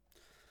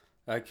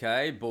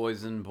Okay,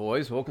 boys and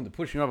boys, welcome to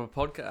Pushing Rubber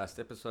Podcast,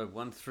 episode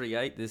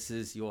 138. This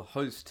is your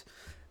host,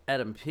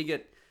 Adam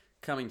Piggott,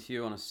 coming to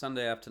you on a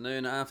Sunday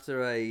afternoon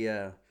after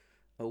a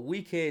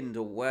weekend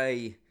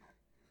away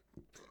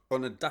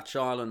on a Dutch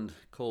island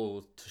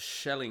called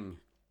Terschelling.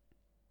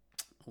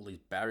 All these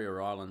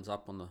barrier islands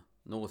up on the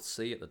North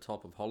Sea at the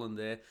top of Holland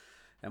there.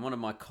 And one of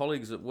my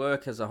colleagues at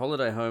work has a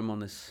holiday home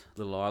on this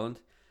little island.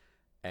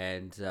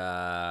 And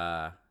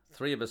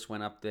three of us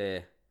went up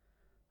there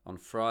on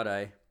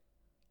Friday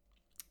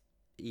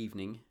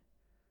evening,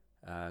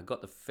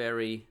 got the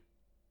ferry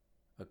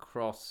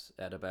across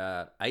at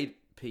about 8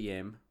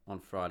 p.m.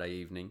 on Friday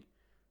evening.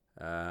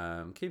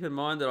 Keep in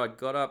mind that I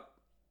got up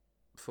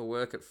for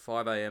work at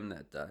 5 a.m.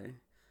 that day,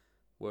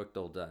 worked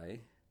all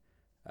day,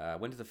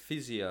 went to the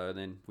physio, and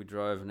then we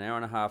drove an hour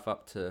and a half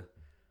up to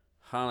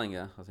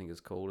Harlinger, I think it's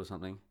called, or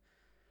something,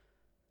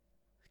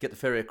 get the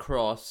ferry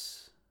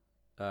across.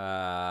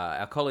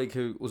 Our colleague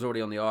who was already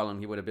on the island,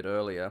 he went a bit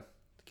earlier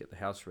to get the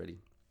house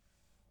ready.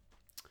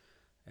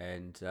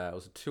 And it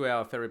was a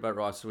 2-hour ferry boat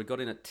ride, so we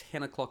got in at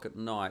 10 o'clock at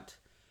night,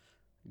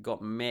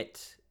 got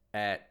met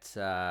at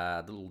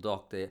the little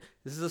dock there.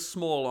 This is a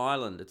small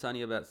island. It's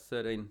only about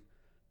 13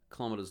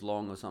 kilometres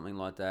long or something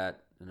like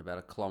that, and about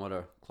a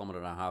kilometre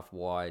and a half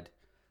wide.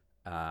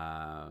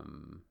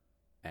 And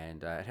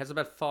it has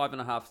about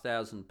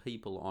 5,500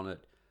 people on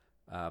it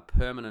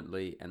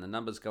permanently, and the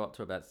numbers go up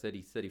to about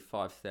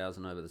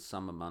 35,000 over the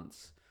summer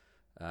months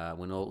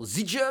when all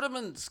the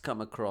Germans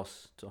come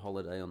across to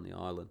holiday on the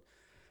island.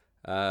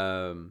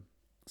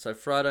 So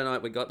Friday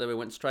night we got there, we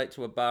went straight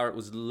to a bar. It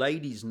was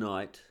ladies'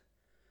 night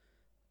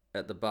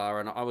at the bar,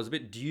 and I was a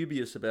bit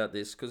dubious about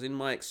this because in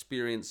my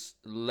experience,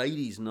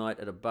 ladies' night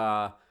at a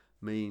bar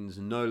means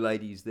no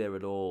ladies there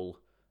at all,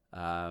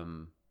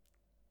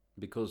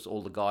 because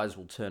all the guys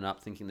will turn up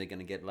thinking they're going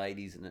to get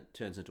ladies, and it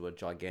turns into a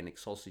gigantic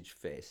sausage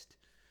fest.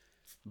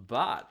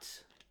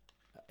 But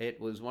it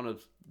was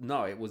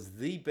it was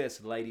the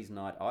best ladies'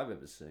 night I've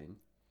ever seen,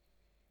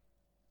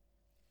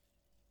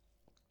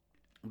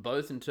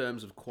 both in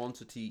terms of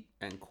quantity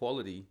and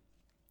quality.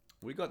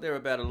 We got there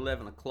about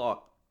 11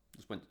 o'clock,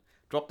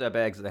 dropped our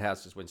bags at the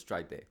house, just went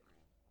straight there.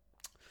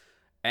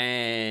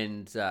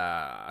 And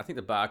I think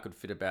the bar could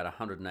fit about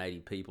 180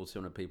 people,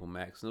 200 people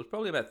max. And there was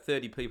probably about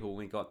 30 people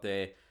when we got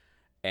there,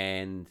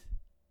 and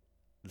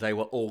they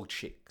were all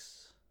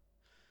chicks.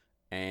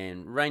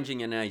 And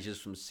ranging in ages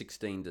from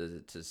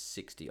 16 to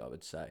 60, I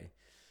would say.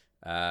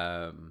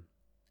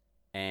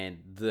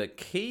 And the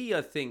key,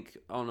 I think,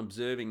 on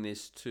observing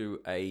this to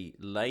a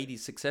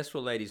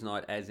successful ladies'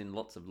 night, as in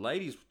lots of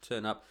ladies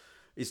turn up,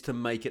 is to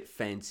make it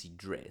fancy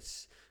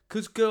dress.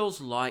 Because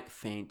girls like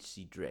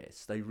fancy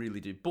dress. They really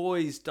do.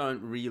 Boys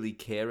don't really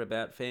care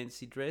about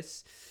fancy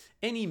dress.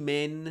 Any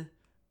men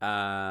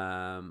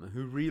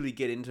who really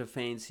get into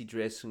fancy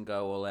dress and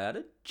go all out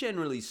are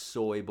generally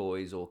soy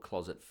boys or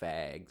closet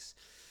fags,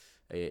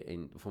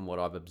 from what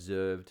I've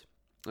observed.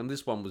 And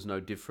this one was no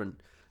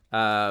different.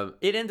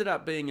 It ended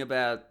up being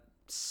about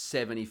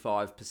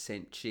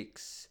 75%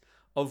 chicks,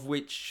 of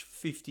which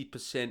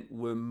 50%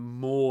 were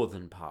more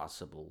than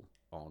passable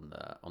on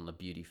the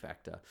beauty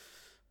factor.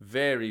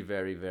 Very,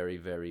 very, very,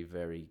 very,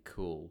 very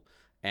cool.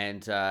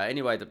 And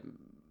anyway,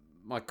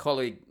 my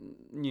colleague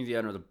knew the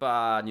owner of the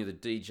bar, knew the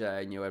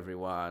DJ, knew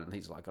everyone.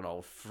 He's like an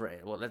old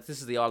friend. Well,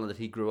 this is the island that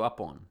he grew up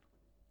on.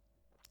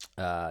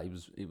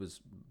 He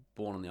was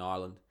born on the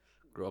island,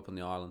 grew up on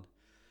the island.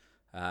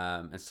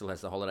 And still has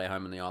the holiday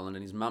home on the island,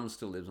 and his mum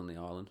still lives on the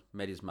island.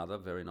 Met his mother,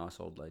 very nice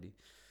old lady.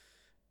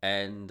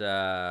 And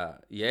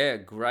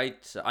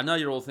great. I know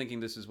you're all thinking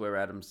this is where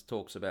Adams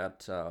talks about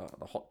the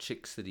hot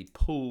chicks that he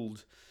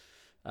pulled,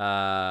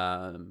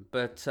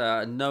 but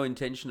no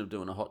intention of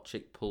doing a hot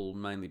chick pull,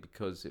 mainly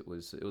because it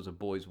was a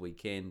boys'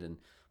 weekend, and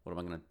what am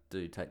I going to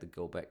do? Take the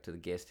girl back to the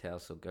guest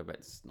house or go back?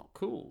 It's not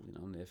cool,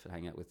 I'm there for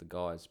hang out with the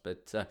guys,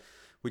 but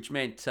which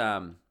meant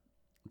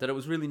that it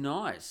was really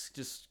nice,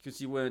 just because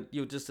you were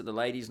just at the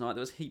ladies' night. There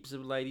was heaps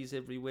of ladies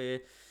everywhere,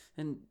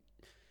 and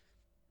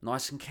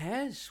nice and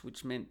cash,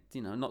 which meant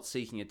not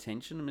seeking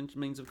attention. Which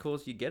means, of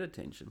course, you get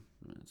attention.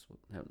 That's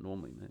how it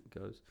normally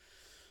goes.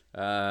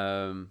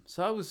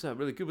 So it was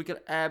really good.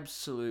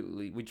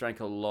 We drank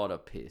a lot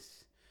of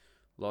piss,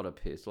 a lot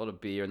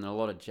of beer, and a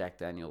lot of Jack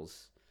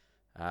Daniels.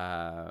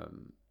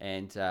 And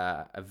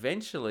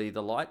eventually,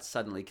 the lights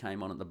suddenly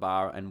came on at the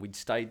bar, and we'd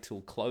stayed till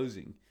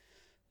closing.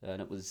 And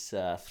it was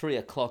 3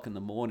 o'clock in the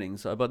morning.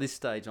 So by this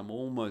stage, I'm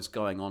almost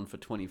going on for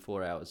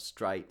 24 hours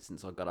straight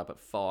since I got up at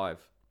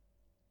 5.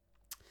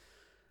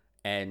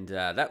 And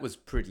that was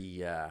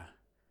pretty, So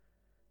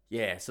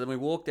then we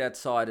walked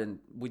outside and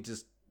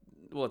it's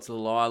a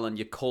little island.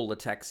 You call the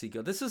taxi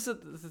guy. This is the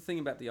thing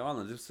about the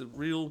island. It's a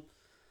real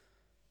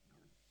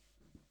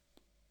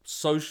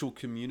social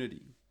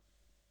community.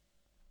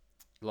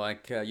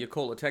 Like, you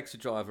call a taxi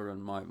driver,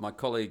 and my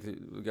colleague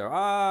would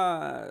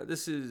go,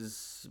 this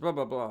is blah,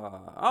 blah, blah.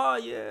 Oh,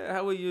 yeah,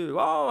 how are you?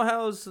 Oh,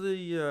 how's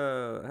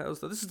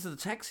this is to the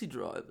taxi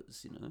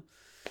drivers,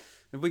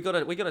 And we got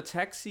a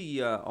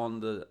taxi on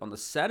the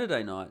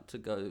Saturday night to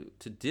go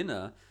to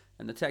dinner,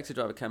 And the taxi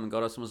driver came and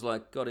got us and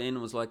got in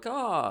and was like,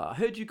 I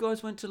heard you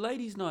guys went to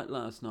ladies' night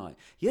last night.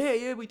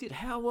 Yeah, we did.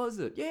 How was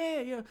it?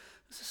 Yeah.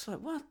 It's just like,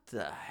 what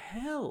the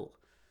hell?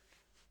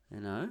 You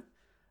know?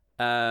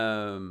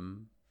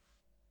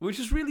 Which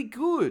is really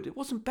good. It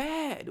wasn't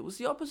bad. It was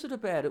the opposite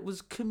of bad. It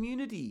was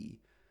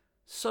community,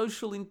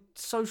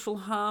 social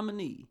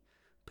harmony,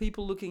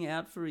 people looking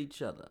out for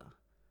each other.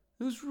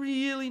 It was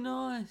really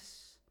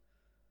nice.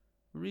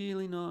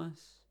 Really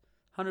nice.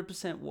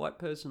 100% white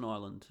person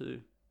island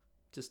too.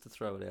 Just to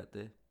throw it out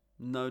there.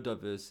 No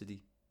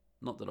diversity.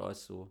 Not that I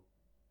saw.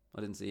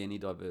 I didn't see any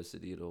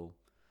diversity at all.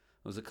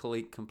 There was a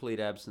complete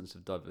absence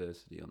of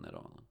diversity on that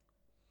island.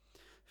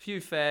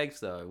 Few fags,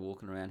 though,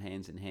 walking around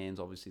hands in hands,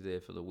 obviously there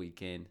for the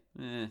weekend.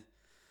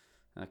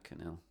 Okay,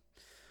 now.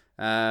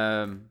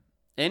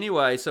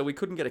 Anyway, so we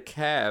couldn't get a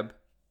cab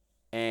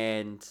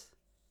and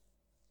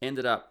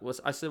ended up...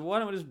 I said, why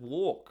don't we just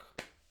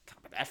walk?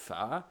 Can't be that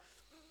far.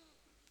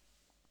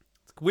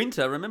 It's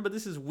winter. Remember,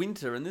 this is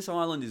winter, and this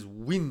island is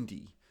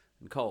windy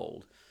and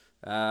cold.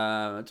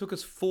 It took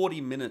us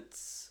 40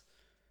 minutes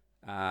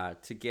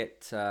to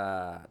get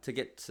to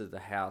the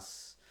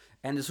house.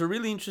 And it's a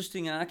really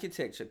interesting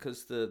architecture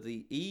because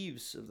the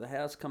eaves of the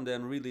house come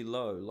down really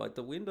low. Like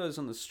the windows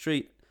on the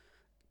street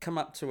come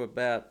up to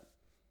about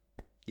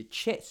your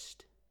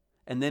chest.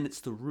 And then it's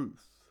the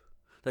roof.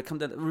 The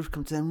roof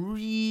comes down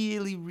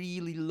really,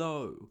 really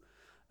low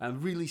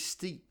and really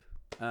steep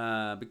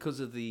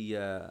because of the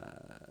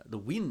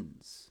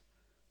winds,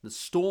 the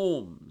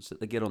storms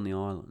that they get on the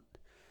island.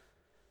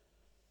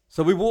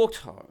 So we walked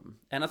home,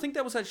 and I think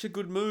that was actually a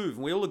good move.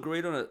 And we all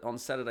agreed on it on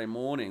Saturday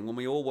morning when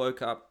we all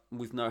woke up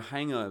with no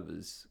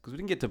hangovers because we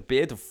didn't get to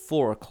bed till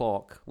 4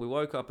 o'clock. We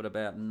woke up at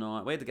about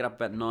 9. We had to get up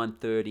about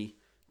 9:30,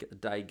 get the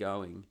day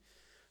going.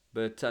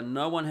 But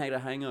no one had a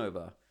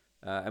hangover,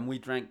 and we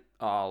drank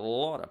a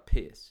lot of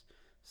piss.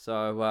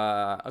 So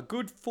a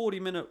good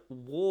 40-minute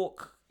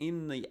walk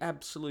in the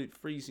absolute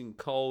freezing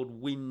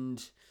cold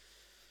wind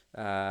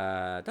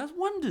does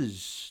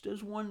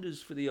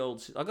wonders for the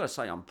old... I got to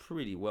say, I'm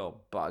pretty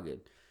well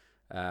buggered.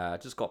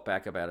 Just got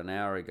back about an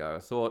hour ago. I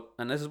thought,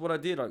 and this is what I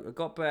did. I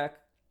got back,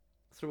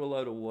 threw a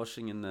load of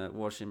washing in the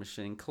washing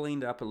machine,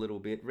 cleaned up a little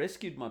bit,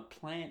 rescued my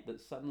plant that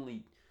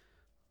suddenly...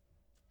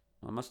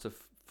 I must have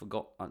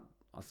forgot...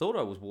 I thought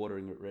I was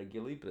watering it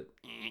regularly, but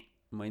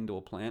my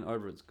indoor plant,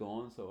 it's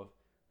gone. So I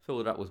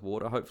filled it up with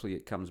water. Hopefully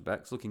it comes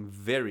back. It's looking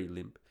very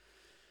limp.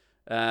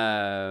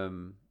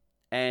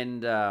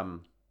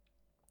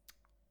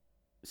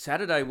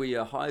 Saturday we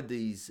hired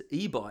these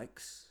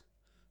e-bikes.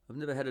 I've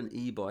never had an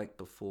e-bike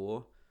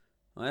before.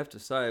 I have to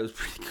say it was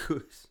pretty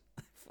good.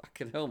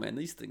 Fucking hell, man,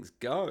 these things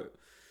go.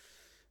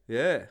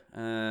 Yeah,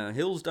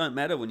 hills don't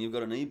matter when you've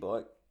got an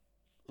e-bike.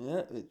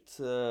 Yeah, it's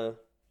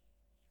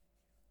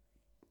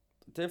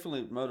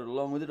definitely motored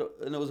along with it,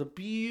 and it was a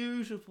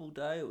beautiful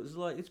day. It was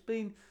like it's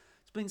been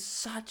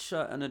such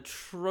an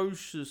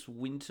atrocious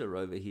winter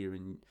over here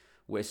in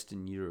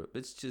Western Europe.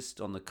 It's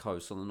just on the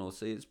coast, on the North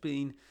Sea. It's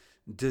been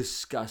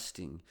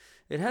disgusting.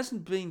 It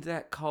hasn't been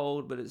that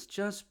cold, but it's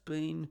just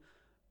been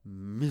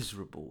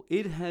miserable.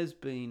 It has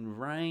been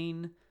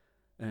rain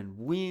and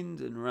wind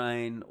and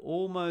rain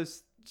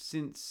almost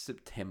since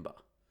September.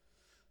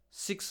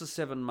 6 or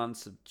 7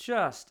 months of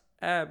just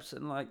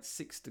and like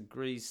 6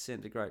 degrees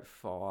centigrade,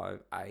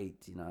 5,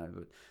 8,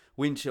 but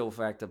wind chill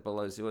factor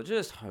below 0,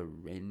 just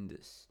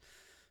horrendous.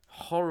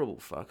 Horrible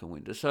fucking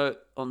winter. So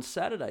on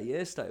Saturday,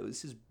 yesterday, it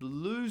was this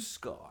blue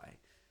sky.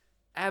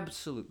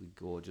 Absolutely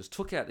gorgeous.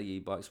 Took out the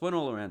e-bikes, went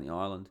all around the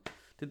island,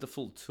 did the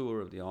full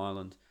tour of the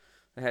island.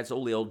 They had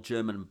all the old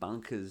German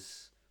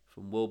bunkers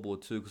from World War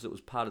II because it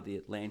was part of the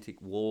Atlantic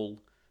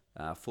Wall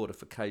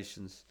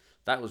fortifications.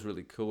 That was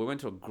really cool. We went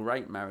to a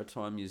great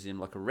maritime museum,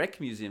 like a wreck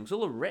museum, because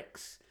all the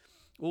wrecks,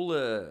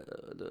 the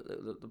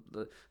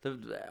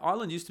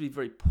island used to be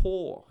very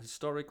poor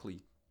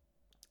historically.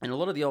 And a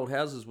lot of the old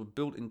houses were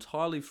built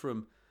entirely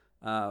from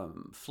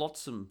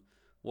flotsam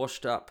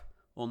washed up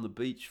on the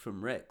beach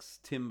from wrecks,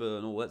 timber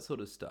and all that sort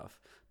of stuff.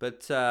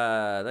 But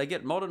they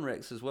get modern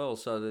wrecks as well.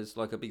 So there's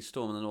like a big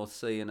storm in the North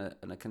Sea and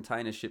a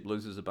container ship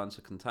loses a bunch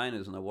of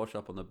containers and they wash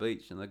up on the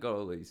beach. And they've got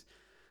all these...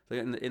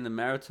 In the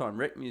Maritime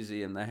Wreck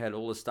Museum, they had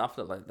all the stuff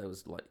that there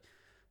was like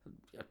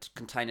a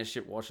container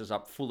ship washes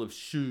up full of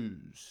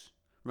shoes,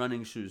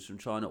 running shoes from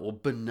China, or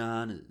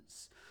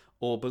bananas,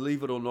 or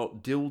believe it or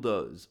not,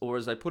 dildos, or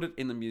as they put it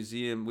in the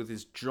museum with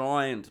this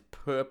giant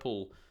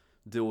purple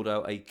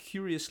dildo, a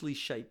curiously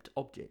shaped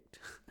object,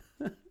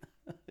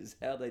 is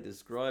how they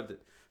described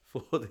it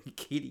for the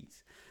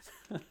kiddies.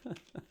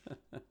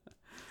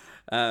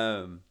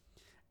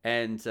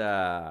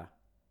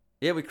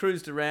 Yeah, we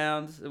cruised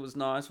around. It was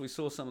nice. We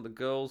saw some of the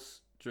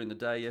girls during the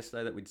day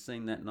yesterday that we'd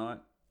seen that night.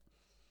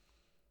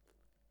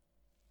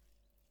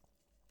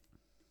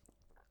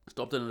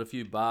 Stopped in at a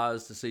few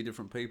bars to see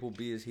different people.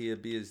 Beers here,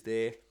 beers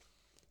there.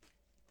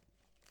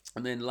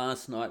 And then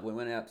last night we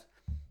went out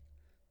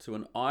to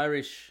an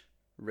Irish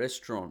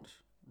restaurant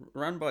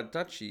run by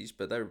Dutchies,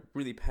 but they're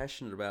really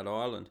passionate about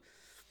Ireland.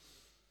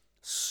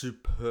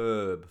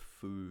 Superb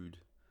food.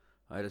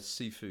 I had a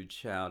seafood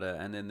chowder,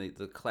 and then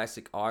the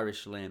classic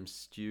Irish lamb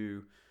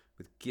stew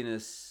with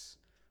Guinness,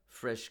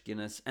 fresh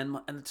Guinness, and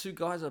the two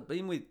guys I've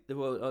been with, I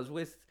was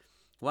with,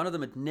 one of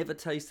them had never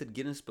tasted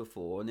Guinness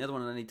before, and the other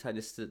one only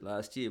tasted it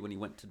last year when he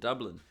went to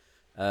Dublin,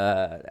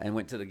 and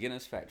went to the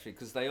Guinness factory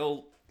because they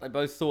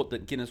both thought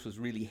that Guinness was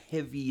really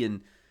heavy,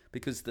 and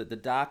because the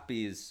dark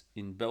beers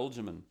in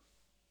Belgium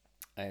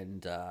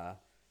and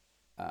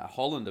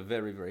Holland are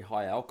very, very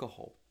high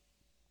alcohol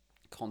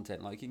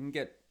content. Like you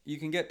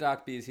can get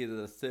dark beers here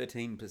that are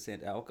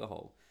 13%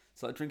 alcohol.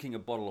 It's like drinking a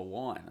bottle of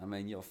wine. I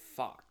mean, you're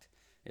fucked.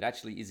 It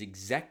actually is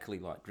exactly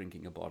like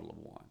drinking a bottle of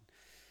wine.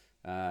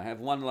 Have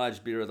one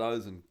large beer of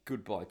those and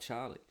goodbye,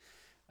 Charlie.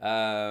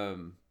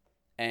 So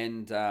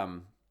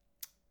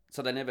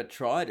they never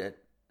tried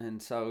it,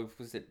 and so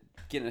was it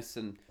Guinness,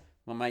 and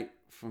one of my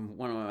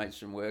mates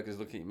from work is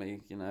looking at me,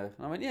 and I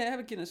went, yeah,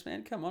 have a Guinness,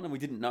 man, come on. And we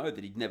didn't know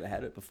that he'd never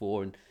had it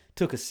before, and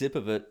took a sip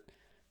of it,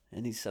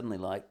 and he's suddenly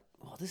like,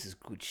 oh, this is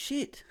good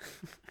shit.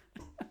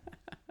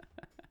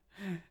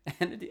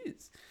 And it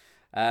is.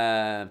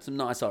 Some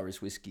nice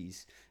Irish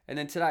whiskies. And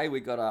then today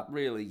we got up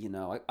really,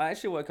 I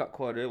actually woke up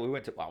quite early. We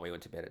went to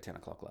bed at 10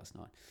 o'clock last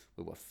night.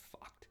 We were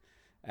fucked.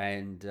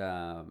 And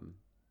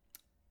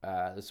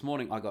this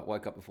morning I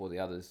woke up before the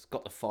others,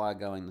 got the fire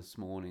going this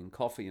morning,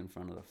 coffee in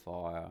front of the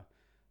fire,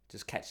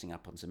 just catching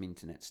up on some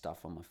internet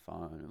stuff on my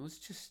phone. It was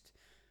just,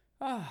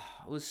 it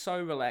was so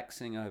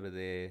relaxing over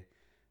there.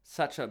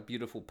 Such a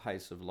beautiful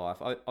pace of life.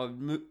 I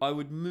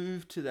would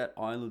move to that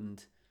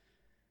island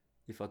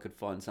if I could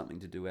find something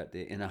to do out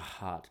there in a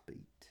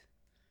heartbeat.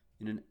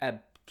 In an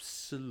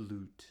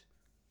absolute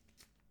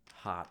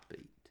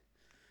heartbeat.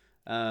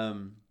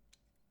 I'm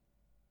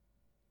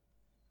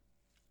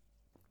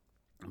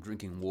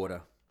drinking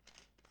water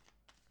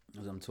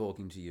as I'm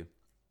talking to you.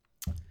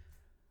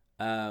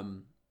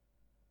 One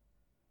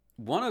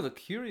of the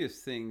curious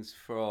things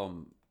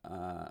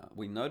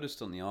we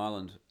noticed on the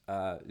island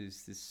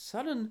is this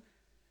sudden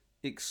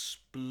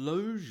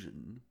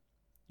explosion.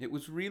 It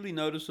was really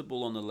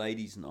noticeable on the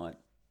ladies' night.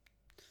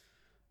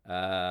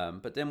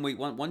 But then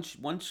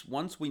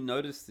once we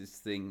noticed this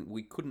thing,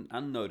 we couldn't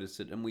unnotice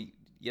it. And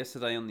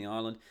yesterday on the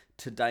island,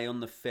 today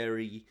on the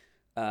ferry,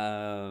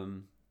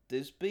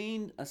 there's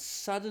been a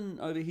sudden,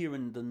 over here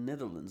in the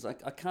Netherlands, I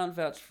can't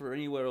vouch for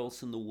anywhere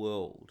else in the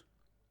world,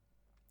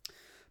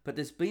 but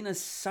there's been a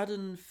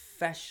sudden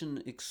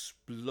fashion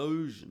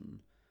explosion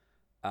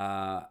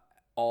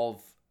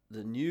of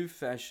the new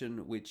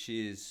fashion, which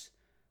is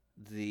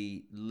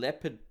the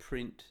leopard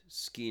print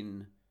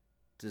skin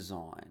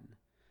design.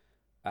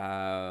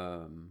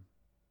 The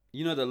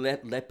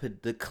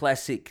leopard, the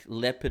classic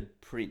leopard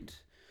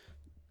print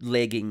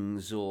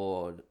leggings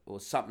or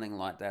something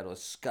like that, or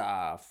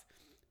scarf,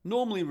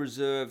 normally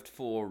reserved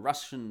for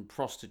Russian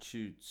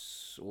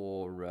prostitutes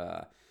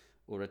or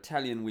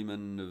Italian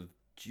women of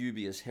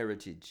dubious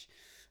heritage,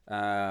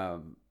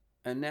 and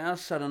now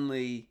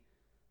suddenly,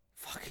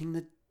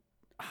 fucking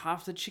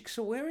half the chicks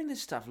are wearing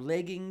this stuff: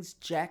 leggings,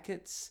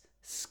 jackets,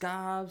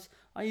 scarves.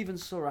 I even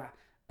saw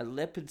a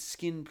leopard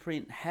skin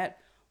print hat.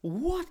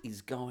 What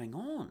is going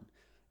on?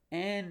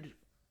 And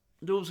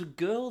there was a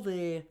girl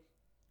there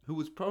who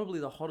was probably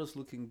the hottest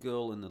looking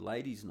girl in the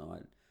ladies'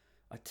 night.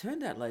 I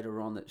turned out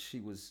later on that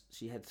she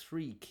had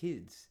 3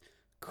 kids.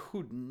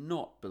 Could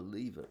not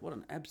believe it. What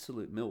an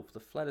absolute MILF.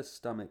 The flattest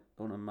stomach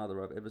on a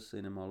mother I've ever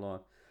seen in my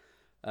life.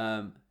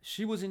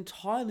 She was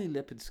entirely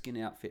leopard skin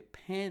outfit,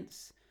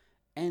 pants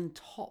and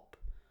top.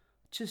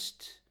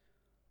 Just,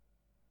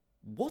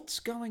 what's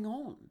going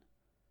on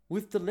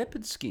with the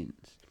leopard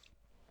skins?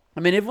 I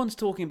mean, everyone's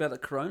talking about the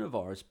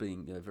coronavirus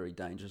being very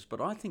dangerous,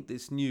 but I think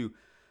this new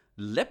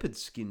leopard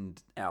skin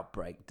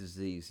outbreak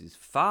disease is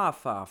far,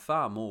 far,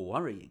 far more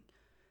worrying.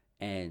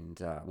 And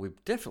we're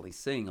definitely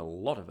seeing a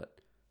lot of it.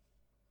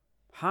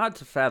 Hard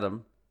to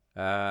fathom.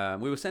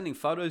 We were sending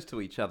photos to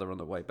each other on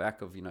the way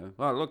back of,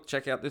 oh, look,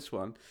 check out this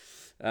one.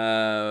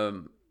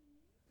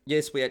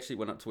 Yes, we actually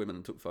went up to women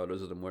and took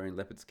photos of them wearing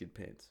leopard skin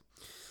pants.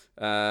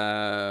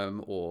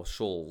 Or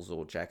shawls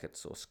or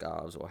jackets or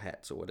scarves or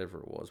hats or whatever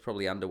it was.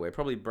 Probably underwear,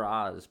 probably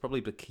bras,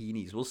 probably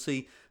bikinis. We'll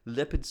see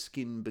leopard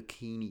skin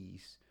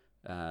bikinis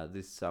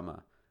this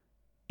summer.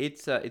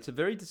 It's a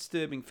very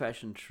disturbing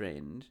fashion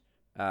trend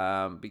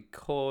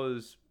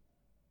because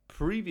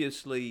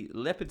previously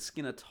leopard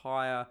skin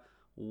attire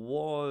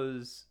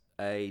was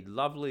a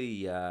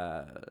lovely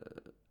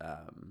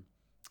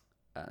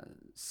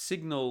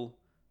signal,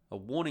 a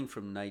warning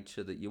from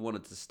nature that you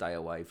wanted to stay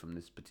away from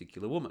this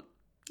particular woman.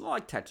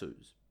 Like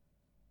tattoos.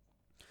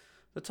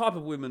 The type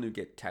of women who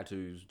get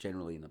tattoos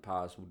generally in the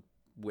past would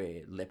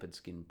wear leopard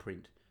skin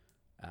print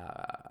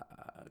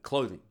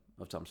clothing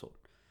of some sort.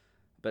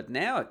 But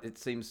now it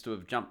seems to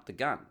have jumped the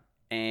gun.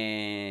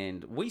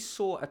 And we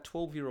saw a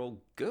 12-year-old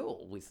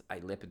girl with a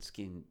leopard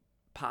skin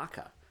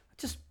parka.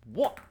 Just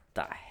what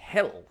the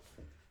hell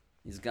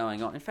is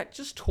going on? In fact,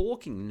 just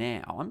talking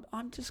now,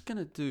 I'm just going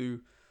to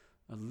do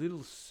a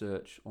little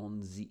search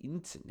on the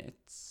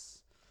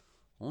internets.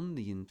 On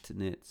the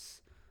internets.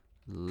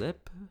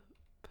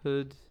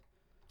 Leopard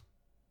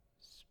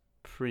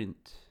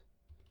print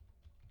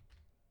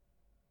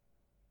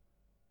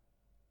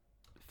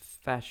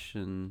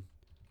fashion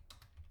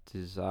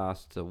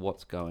disaster.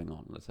 What's going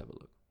on? Let's have a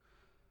look.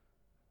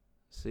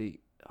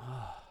 See,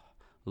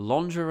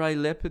 lingerie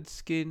leopard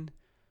skin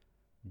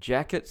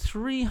jacket,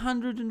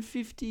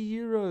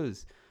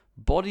 €350.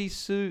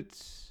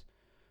 Bodysuits.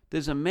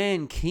 There's a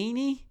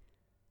mankini.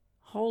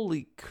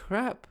 Holy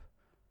crap!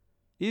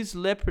 Is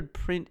leopard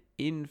print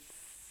in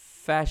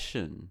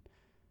fashion?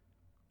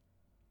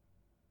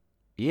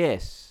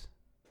 Yes,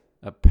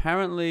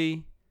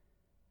 apparently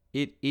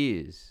it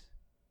is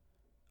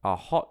a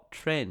hot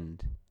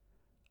trend.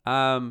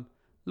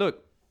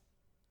 Look,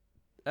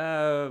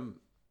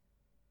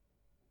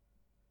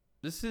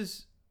 this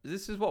is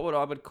what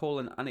I would call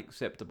an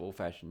unacceptable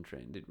fashion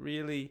trend. It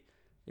really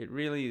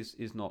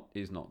is not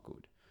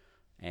good.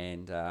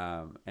 And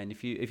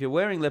if you're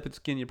wearing leopard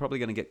skin, you're probably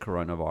going to get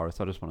coronavirus.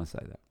 I just want to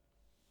say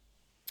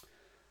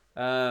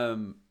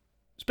that.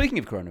 Speaking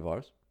of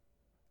coronavirus,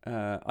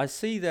 I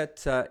see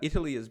that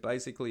Italy has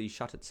basically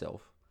shut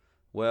itself.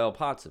 Well,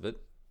 parts of it,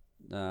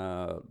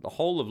 the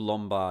whole of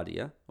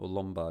Lombardy,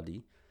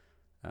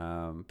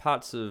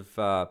 parts of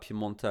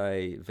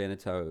Piemonte,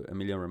 Veneto,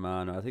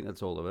 Emilia-Romagna. I think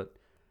that's all of it.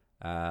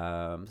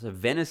 So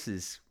Venice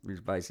is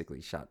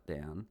basically shut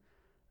down.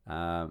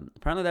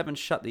 Apparently they haven't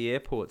shut the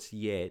airports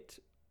yet,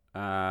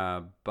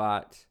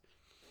 but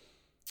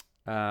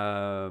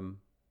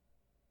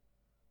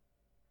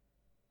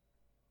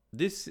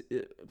this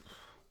is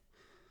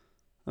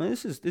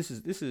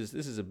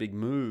a big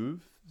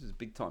move. This is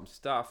big time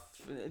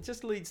stuff. It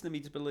just leads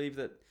me to believe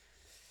that,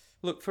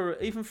 look,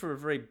 even for a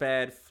very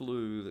bad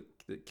flu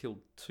that killed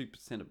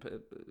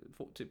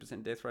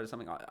 2% death rate or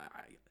something,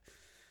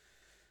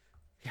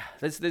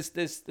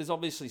 there's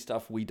obviously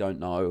stuff we don't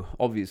know.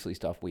 Obviously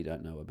stuff we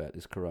don't know about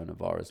this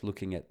coronavirus.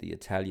 Looking at the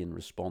Italian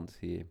response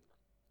here,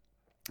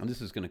 and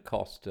this is going to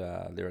cost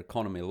their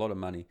economy a lot of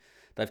money.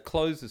 They've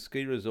closed the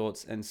ski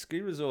resorts, and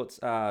ski resorts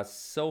are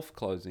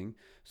self-closing.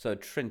 So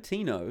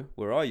Trentino,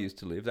 where I used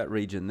to live, that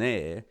region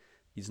there,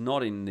 is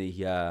not in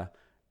the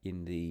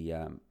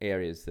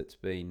areas that's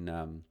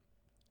been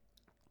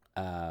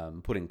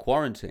put in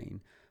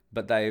quarantine,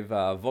 but they've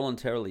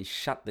voluntarily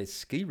shut their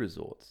ski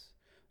resorts.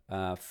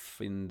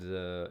 In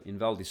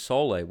Val di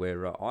Sole,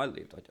 where I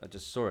lived. I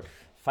just saw it.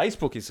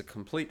 Facebook is a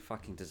complete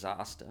fucking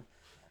disaster.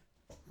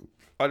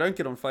 I don't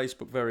get on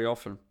Facebook very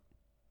often,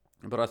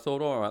 but I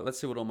thought, all right, let's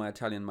see what all my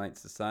Italian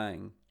mates are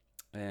saying,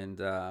 and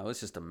it's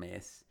just a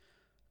mess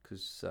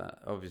because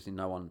obviously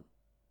no one.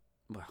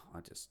 Well,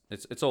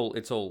 it's all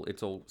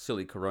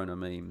silly Corona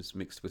memes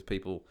mixed with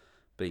people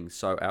being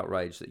so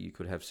outraged that you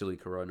could have silly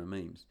Corona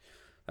memes.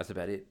 That's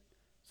about it.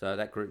 So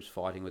that group's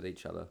fighting with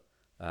each other.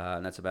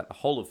 And that's about the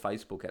whole of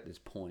Facebook at this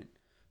point.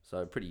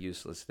 So pretty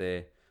useless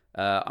there.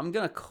 I'm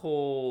gonna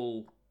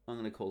call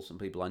some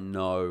people I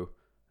know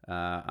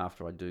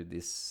after I do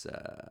this.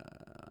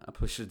 I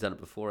probably should have done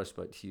it before I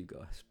spoke to you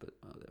guys, but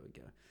there we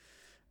go.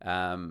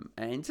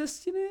 And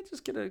just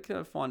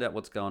gonna find out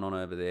what's going on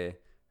over there.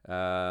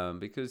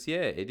 Because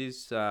it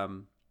is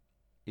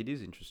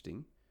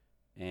interesting,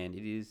 and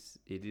it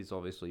is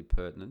obviously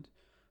pertinent.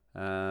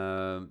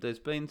 There's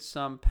been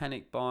some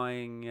panic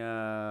buying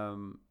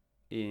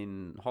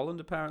in Holland,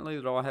 apparently,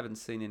 that I haven't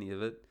seen any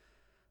of it.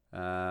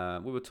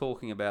 We were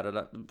talking about it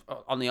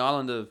on the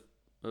island of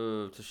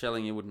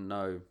Terschelling. You wouldn't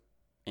know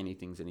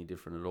anything's any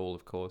different at all,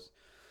 of course.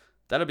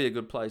 That'll be a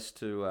good place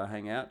to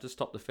hang out. Just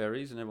stop the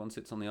ferries and everyone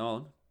sits on the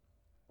island.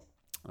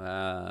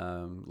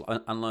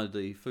 Unload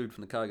the food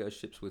from the cargo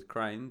ships with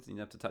cranes. You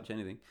don't have to touch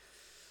anything.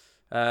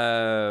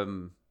 I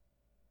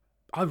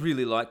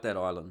really like that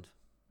island.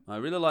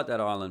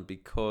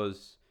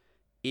 Because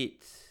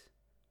it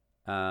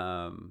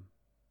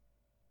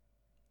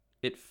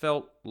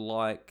felt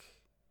like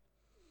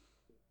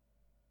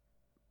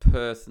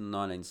Perth in the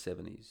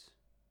 1970s.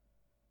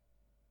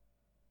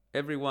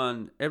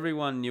 Everyone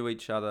knew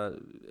each other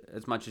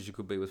as much as you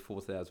could be with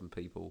 4,000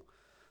 people.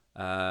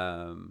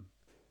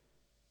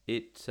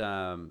 It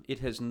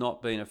has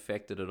not been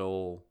affected at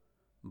all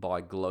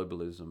by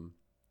globalism.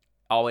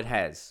 Oh, it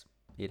has.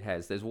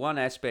 There's one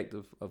aspect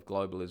of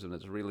globalism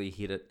that's really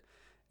hit it,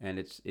 and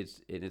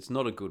it's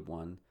not a good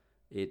one.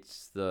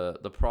 It's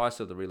the price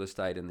of the real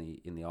estate in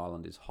the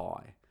island is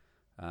high,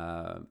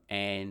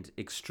 and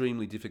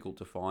extremely difficult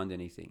to find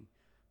anything.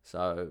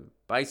 So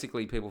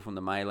basically, people from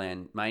the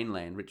mainland,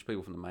 rich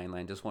people from the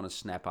mainland, just want to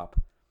snap up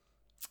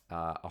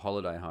a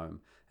holiday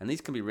home, and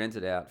these can be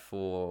rented out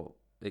for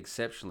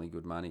exceptionally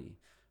good money,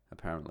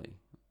 apparently.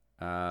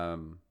 But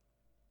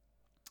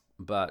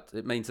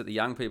it means that the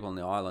young people on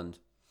the island,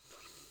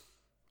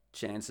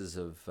 chances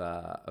of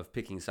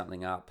picking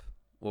something up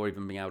or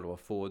even being able to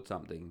afford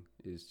something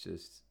is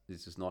just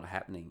not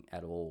happening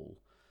at all.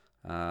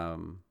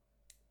 And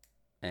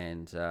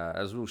it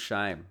was a real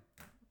shame.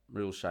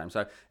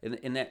 So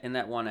in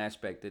that one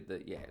aspect,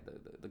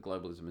 the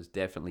globalism has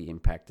definitely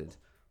impacted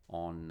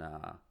on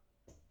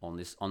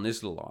this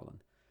little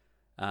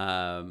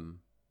island.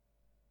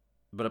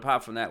 But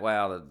apart from that,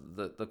 wow,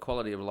 the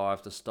quality of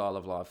life, the style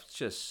of life, it's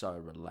just so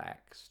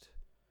relaxed.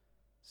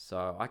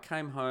 So I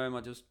came home,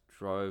 I just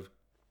drove,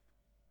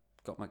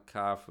 got my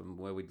car from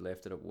where we'd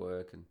left it at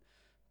work, and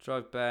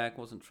Drove back,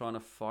 wasn't trying to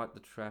fight the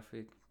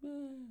traffic.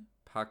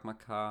 Parked my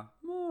car.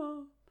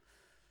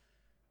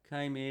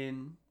 Came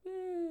in.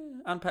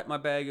 Unpacked my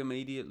bag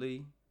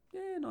immediately.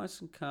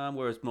 Nice and calm.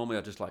 Whereas normally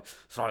I just like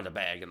throw the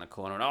bag in the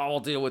corner and I'll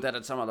deal with that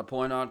at some other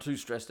point. I'm too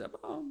stressed out.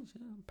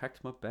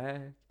 Packed my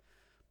bag.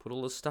 Put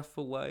all the stuff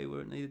away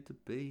where it needed to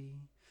be.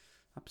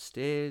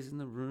 Upstairs in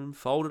the room.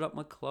 Folded up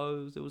my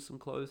clothes. There was some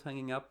clothes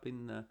hanging up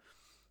in the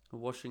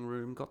washing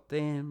room. Got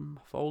them.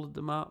 Folded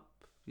them up.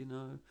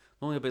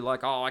 Normally I'd be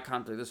like, I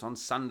can't do this on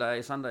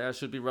Sunday. Sunday I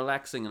should be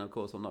relaxing. And of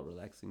course I'm not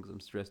relaxing because I'm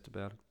stressed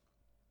about it.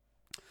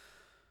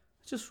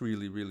 It's just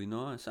really, really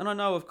nice. And I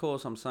know, of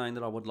course, I'm saying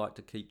that I would like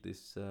to keep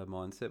this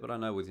mindset, but I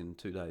know within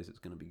 2 days it's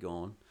going to be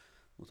gone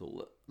with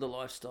all the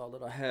lifestyle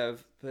that I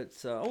have. But,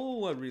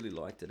 I really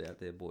liked it out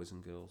there, boys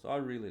and girls. I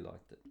really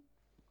liked it.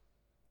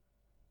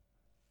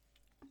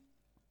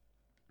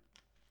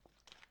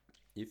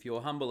 If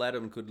your humble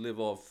Adam could live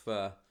off,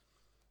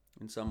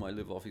 in some way,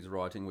 live off his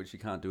writing, which he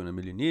can't do in a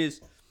million years,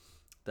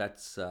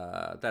 that's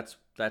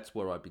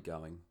where I'd be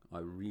going. I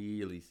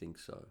really think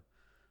so.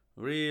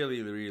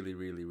 Really, really,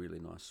 really, really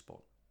nice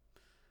spot.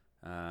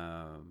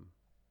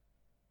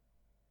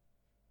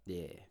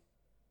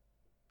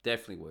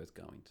 Definitely worth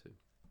going to.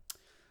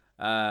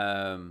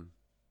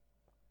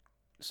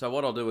 So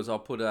what I'll do is I'll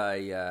put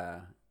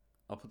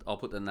I'll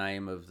put the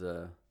name of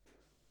the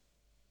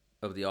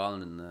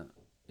island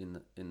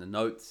in the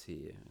notes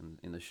here,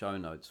 in the show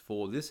notes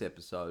for this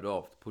episode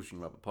of the Pushing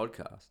Rubber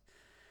podcast,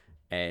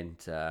 and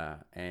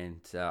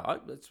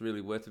it's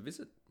really worth a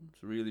visit.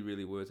 It's really,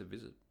 really worth a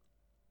visit.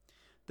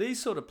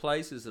 These sort of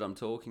places that I'm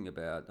talking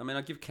about, I mean,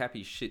 I give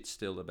Cappy shit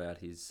still about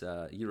his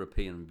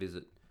European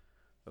visit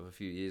of a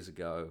few years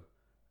ago,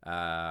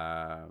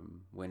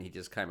 when he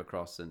just came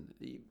across, and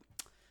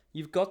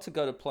you've got to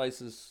go to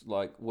places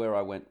like where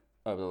I went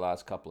over the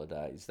last couple of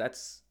days.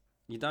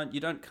 You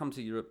don't come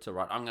to Europe to,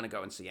 right, I'm going to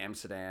go and see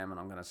Amsterdam and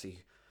I'm going to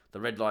see the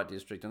red light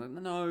district.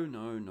 And no.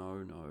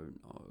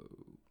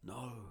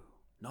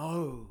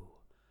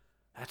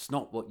 That's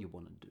not what you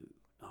want to do.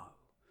 No.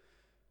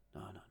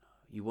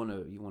 You want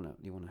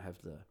to have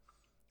the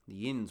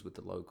inns with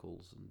the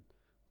locals and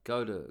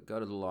go to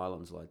little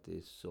islands like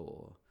this,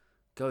 or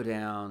go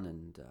down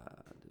and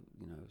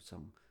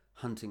some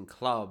hunting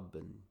club,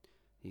 and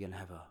you're gonna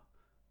have a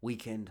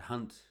weekend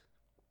hunt,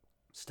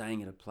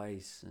 staying at a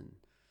place and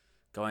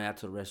going out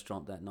to a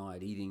restaurant that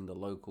night, eating the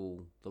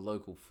local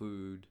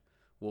food.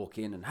 Walk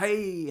in and,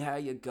 hey, how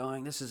you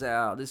going? This is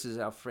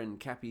our friend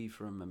Cappy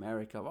from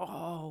America.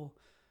 Oh,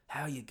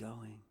 how you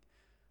going?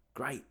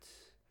 Great.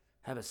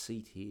 Have a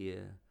seat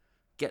here.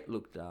 Get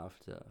looked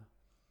after.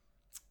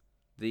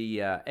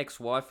 The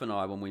ex-wife and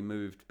I, when we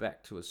moved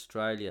back to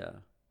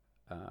Australia,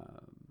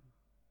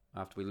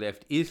 after we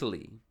left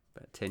Italy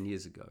about 10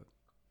 years ago.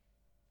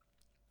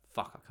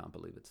 Fuck, I can't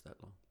believe it's that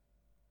long.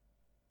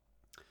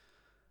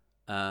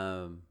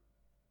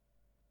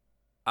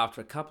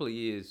 After a couple of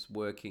years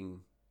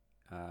working,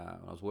 I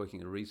was working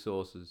at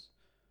Resources.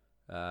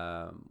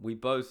 We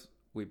both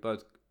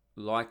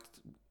liked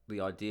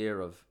the idea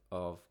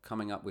of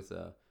coming up with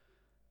a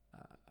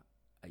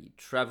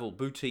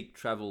boutique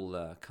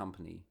travel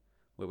company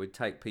where we'd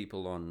take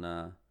people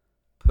on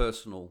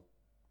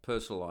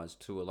personalized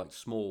tour, like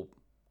small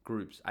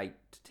groups, 8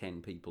 to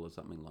 10 people or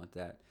something like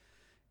that,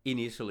 in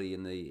Italy,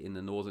 in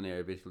the northern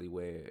area of Italy,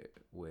 where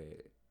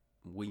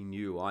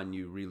I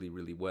knew really,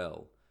 really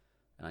well,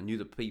 and I knew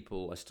the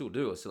people. I still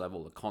do. I still have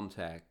all the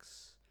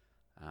contacts,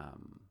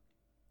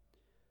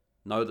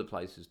 know the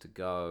places to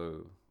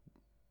go,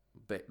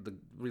 the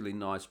really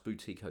nice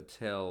boutique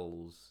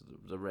hotels,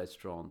 the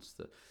restaurants,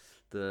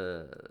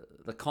 the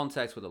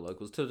contacts with the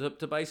locals,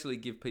 to basically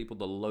give people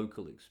the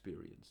local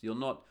experience. You're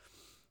not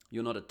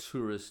a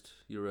tourist.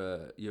 You're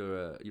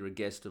a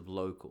guest of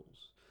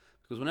locals.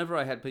 Because whenever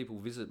I had people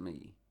visit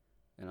me,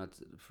 and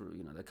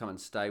they come and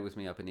stay with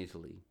me up in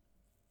Italy,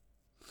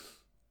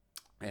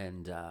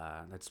 and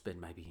they'd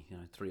spend maybe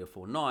 3 or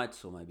 4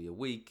 nights or maybe a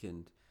week,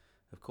 and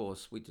of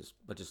course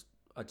I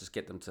just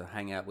get them to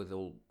hang out with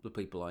all the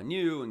people I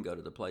knew and go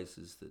to the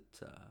places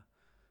that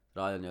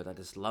I know. They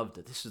just loved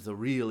it. This is the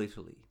real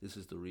Italy.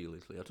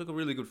 I took a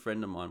really good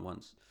friend of mine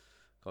once,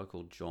 a guy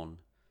called John.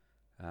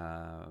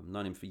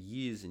 Known him for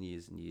years and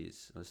years and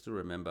years. I still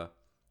remember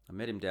I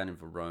met him down in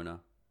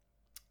Verona,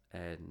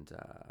 and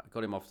I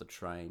got him off the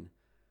train,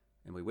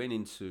 and we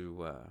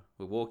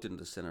walked into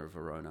the centre of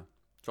Verona,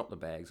 dropped the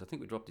bags. I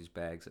think we dropped his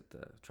bags at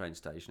the train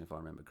station, if I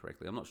remember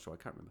correctly. I'm not sure. I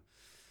can't remember.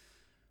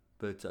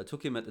 But I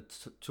took him at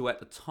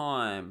the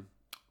time,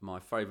 my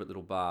favourite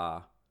little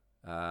bar,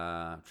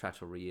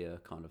 trattoria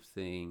kind of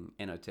thing,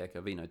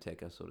 enoteca,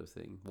 vinoteca sort of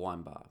thing,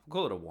 wine bar. We'll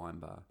call it a wine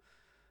bar.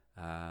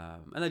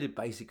 And they did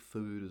basic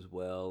food as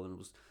well, and it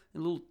was in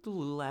a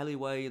little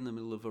alleyway in the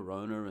middle of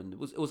Verona, and it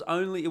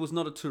was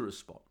not a tourist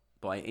spot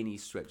by any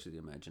stretch of the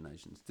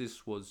imagination.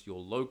 This was your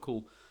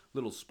local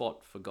little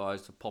spot for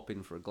guys to pop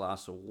in for a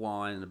glass of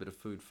wine and a bit of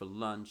food for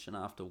lunch and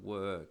after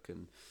work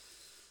and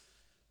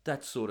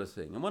that sort of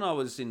thing. And when I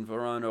was in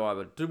Verona, I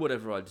would do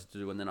whatever I had to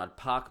do, and then I'd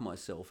park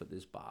myself at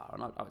this bar,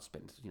 and I would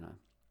spend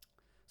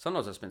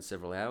Sometimes I spent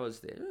several hours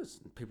there.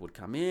 People would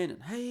come in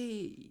and,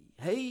 hey,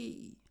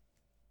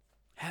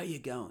 how you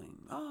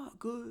going? Oh,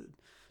 good.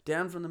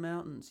 Down from the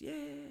mountains. Yeah,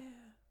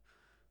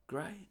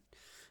 great.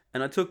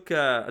 And I took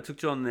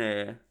John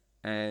there,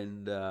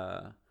 and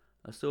I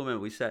still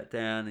remember we sat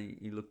down and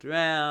he looked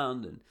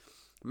around, and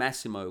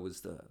Massimo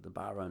was the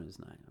bar owner's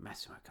name.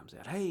 Massimo comes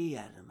out, hey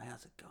Adam,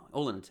 how's it going?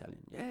 All in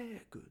Italian. Yeah,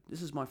 good.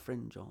 This is my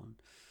friend John.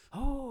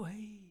 Oh,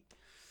 hey.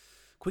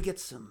 Can we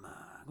get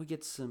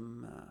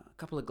some a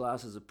couple of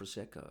glasses of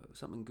prosecco,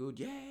 something good?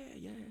 Yeah.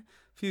 A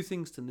few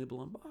things to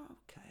nibble on. Oh,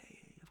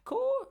 okay, of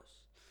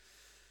course.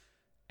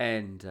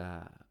 And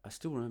I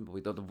still remember we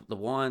got the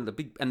wine, the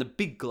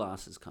big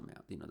glasses come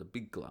out. You know, the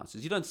big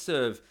glasses. You don't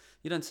serve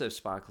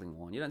sparkling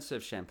wine. You don't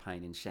serve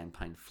champagne in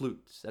champagne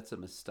flutes. That's a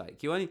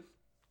mistake.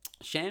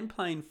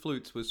 Champagne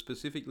flutes were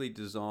specifically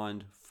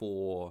designed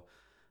for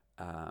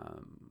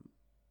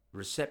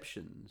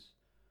receptions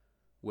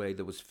where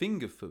there was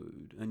finger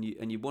food, and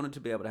you wanted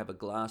to be able to have a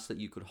glass that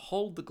you could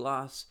hold the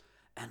glass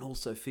and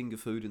also finger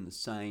food in the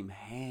same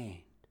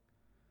hand.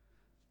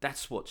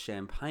 That's what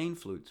champagne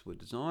flutes were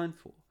designed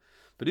for.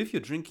 But if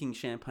you're drinking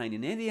champagne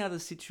in any other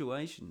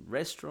situation,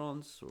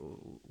 restaurants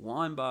or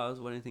wine bars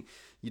or anything,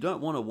 you don't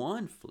want a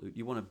wine flute.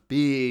 You want a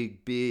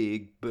big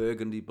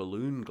burgundy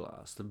balloon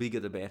glass. The bigger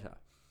the better.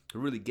 To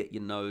really get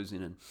your nose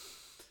in and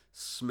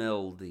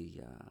smell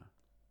the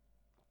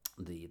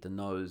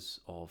nose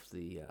of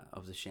the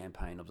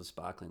champagne, of the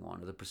sparkling wine,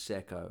 of the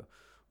prosecco,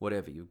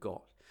 whatever you've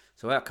got.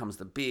 So out comes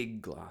the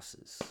big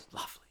glasses,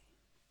 lovely,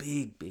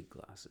 big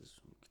glasses,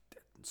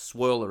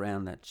 swirl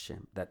around that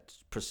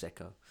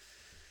prosecco,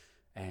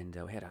 and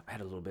we had a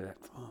little bit of that.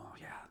 Oh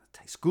yeah, it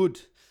tastes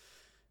good.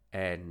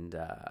 And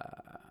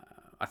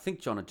I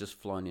think John had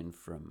just flown in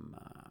from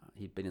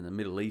he'd been in the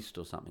Middle East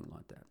or something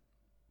like that,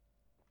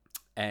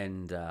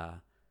 and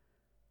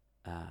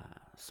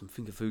some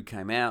finger food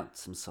came out,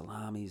 some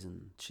salamis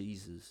and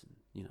cheeses,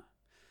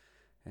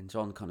 and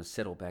John kind of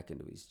settled back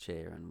into his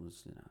chair and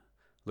was,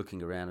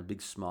 looking around, a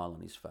big smile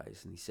on his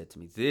face, and he said to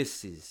me,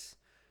 "This is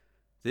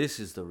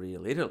the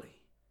real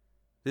Italy.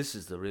 This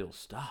is the real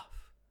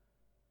stuff."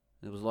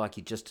 And it was like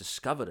he just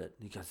discovered it.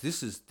 He goes,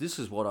 "This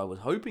is what I was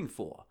hoping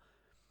for."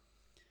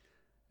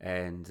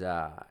 And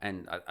I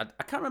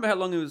can't remember how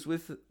long he was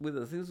with us. I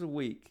think it was a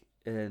week.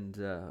 And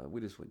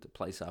we just went to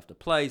place after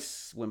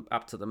place, went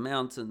up to the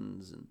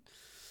mountains, and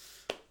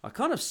I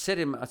kind of set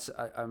him.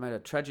 I made a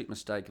tragic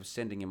mistake of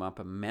sending him up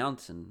a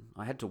mountain.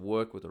 I had to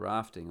work with the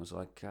rafting. I was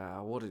like,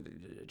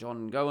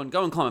 John, go and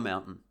climb a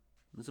mountain.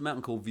 There's a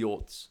mountain called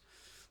Viorz.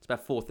 It's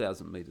about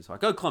 4,000 meters high.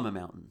 Go climb a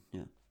mountain.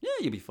 Yeah,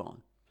 you'll be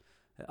fine.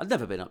 I'd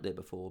never been up there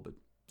before, but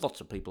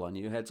lots of people I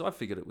knew had, so I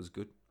figured it was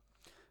good.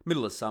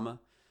 Middle of summer,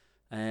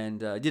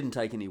 and didn't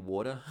take any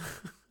water.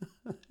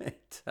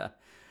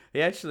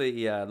 He actually,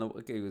 he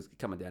was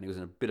coming down. He was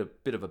in a bit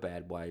of a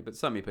bad way, but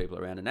so many people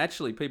around, and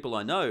actually, people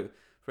I know,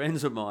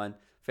 friends of mine,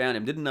 found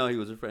him. Didn't know he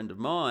was a friend of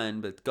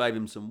mine, but gave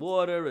him some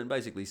water and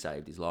basically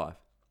saved his life.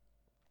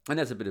 And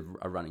that's a bit of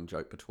a running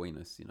joke between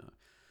us,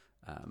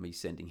 me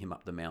sending him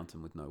up the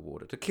mountain with no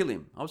water to kill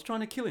him. I was trying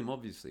to kill him.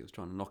 Obviously, I was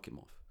trying to knock him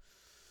off,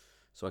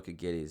 so I could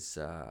get his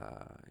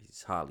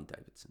Harley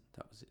Davidson.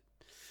 That was it.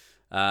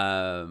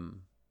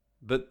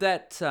 But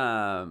that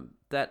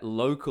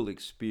local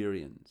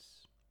experience.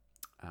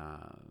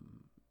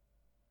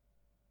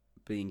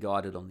 Being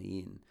guided on the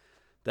inn.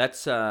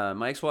 That's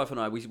my ex-wife and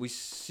I. We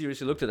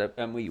seriously looked at it,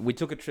 and we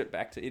took a trip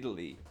back to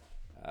Italy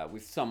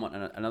with someone,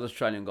 another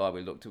Australian guy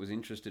we looked who was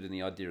interested in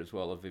the idea as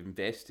well of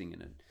investing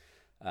in it.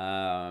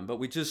 But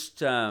we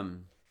just,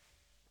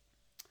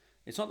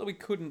 it's not that we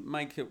couldn't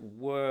make it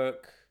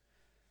work.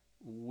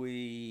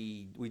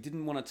 We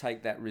didn't want to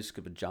take that risk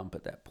of a jump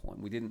at that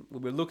point. We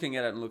were looking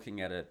at it,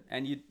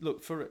 and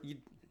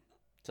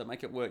to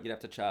make it work, you'd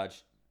have to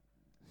charge.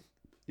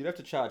 You'd have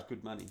to charge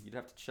good money. You'd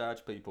have to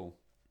charge people.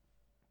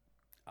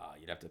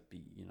 You'd have to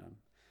be,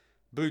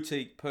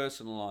 boutique,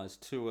 personalised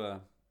tour,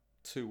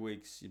 2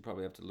 weeks. You'd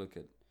probably have to look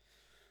at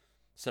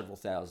several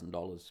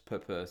 $1,000s per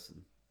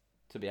person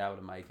to be able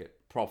to make it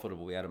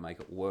profitable, be able to make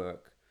it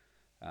work.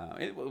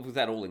 With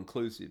that all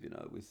inclusive,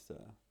 with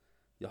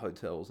your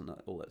hotels and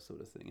all that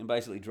sort of thing, and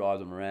basically drive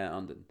them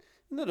around and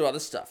they'll do other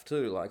stuff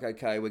too. Like,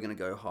 okay, we're going to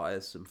go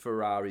hire some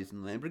Ferraris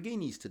and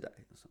Lamborghinis today,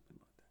 or something.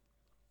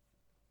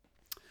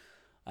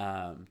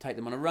 Take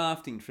them on a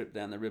rafting trip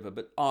down the river,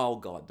 but I'll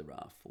guide the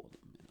raft for them,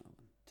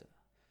 and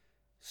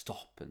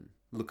stop and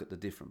look at the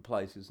different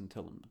places and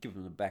give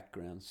them the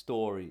background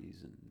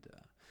stories, and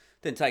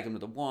then take them to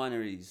the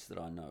wineries that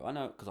I know. I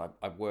know because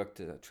I worked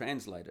as a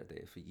translator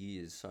there for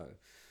years, so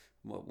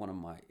one of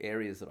my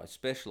areas that I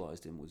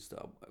specialised in was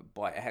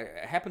I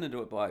happened to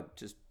do it by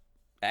just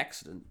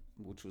accident,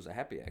 which was a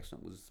happy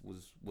accident,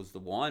 was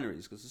the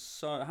wineries, because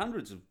there's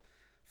hundreds of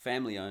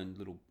family-owned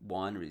little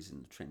wineries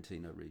in the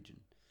Trentino region.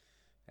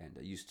 And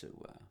I used to,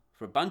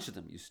 for a bunch of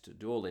them, used to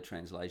do all their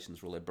translations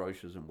for all their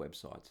brochures and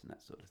websites and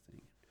that sort of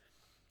thing.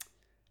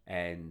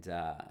 And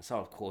so,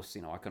 of course,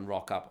 I can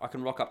rock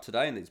up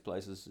today in these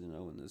places,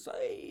 and they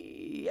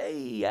say,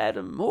 hey,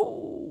 Adam,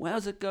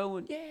 how's it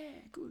going?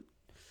 Yeah, good.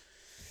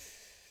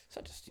 So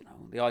just,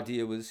 the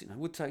idea was,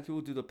 we'll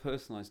do the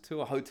personalised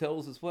tour,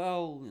 hotels as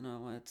well.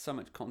 I had so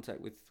much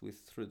contact with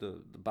through the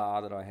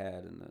bar that I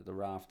had, and the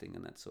rafting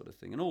and that sort of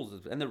thing, and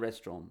and the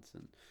restaurants,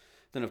 and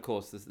then of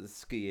course the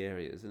ski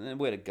areas, and then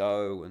where to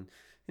go, and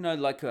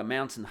like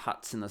mountain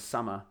huts in the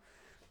summer.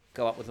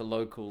 Go up with the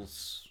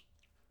locals.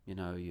 You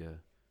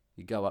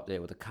go up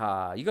there with a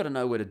car. You got to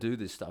know where to do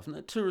this stuff, and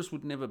the tourists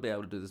would never be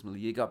able to do this.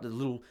 You go up to the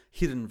little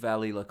hidden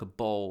valley like a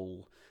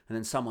bowl, and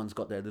then someone's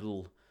got their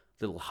little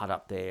hut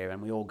up there,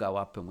 and we all go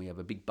up and we have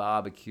a big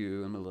barbecue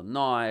in the middle of the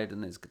night,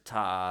 and there's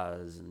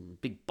guitars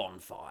and big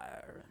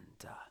bonfire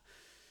and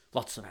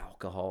lots of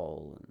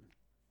alcohol, and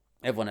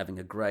everyone having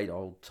a great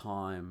old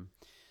time.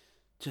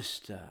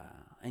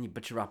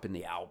 But you're up in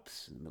the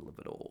Alps in the middle of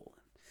it all.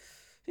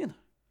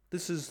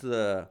 This is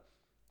the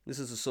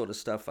sort of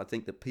stuff I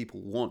think that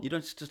people want. You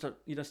just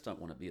don't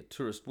want to be a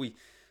tourist. We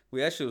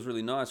actually, it was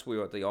really nice. We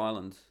were at the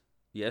island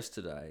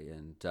yesterday,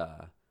 and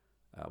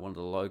one of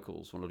the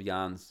locals, one of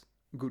Jan's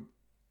good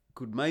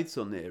mates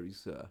on there,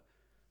 he's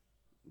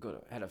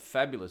had a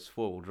fabulous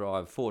 4-wheel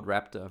drive Ford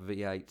Raptor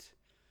V8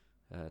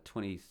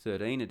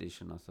 2013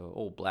 edition. I thought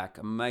all black,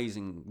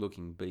 amazing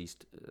looking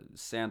beast.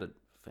 Sounded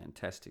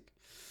fantastic,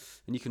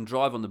 and you can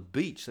drive on the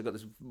beach. They've got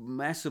this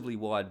massively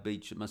wide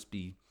beach. It must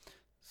be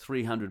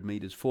 300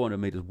 meters, 400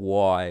 meters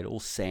wide, all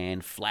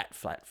sand, flat,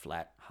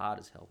 hard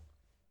as hell.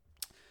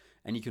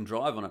 And you can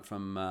drive on it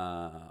from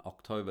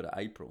October to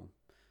April,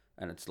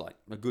 and it's like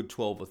a good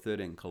 12 or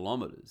 13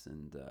 kilometers.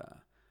 And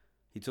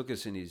he took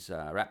us in his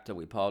Raptor.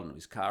 We piled into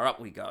his car. Up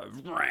we go,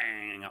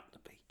 rang up the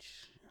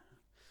beach.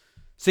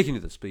 Sticking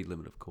to the speed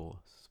limit, of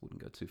course. Wouldn't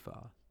go too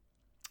far.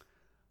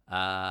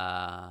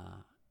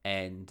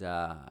 And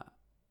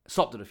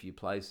stopped at a few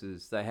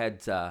places. They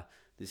had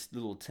this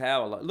little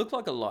tower, looked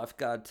like a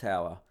lifeguard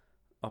tower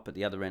up at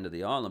the other end of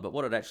the island. But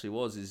what it actually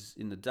was is,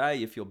 in the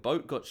day, if your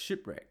boat got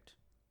shipwrecked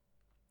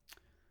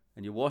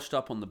and you washed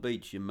up on the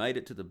beach, you made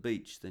it to the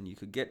beach, then you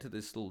could get to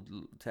this little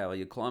tower.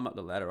 You climb up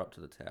the ladder up to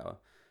the tower,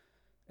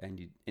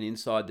 and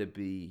inside there'd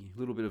be a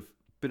little bit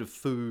of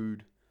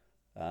food.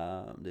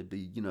 There'd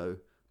be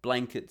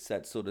blankets,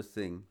 that sort of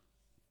thing,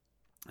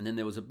 and then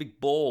there was a big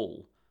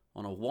ball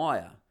on a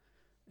wire,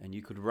 and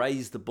you could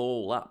raise the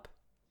ball up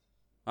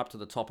to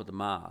the top of the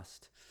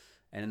mast.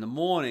 And in the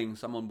morning,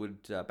 someone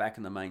would, back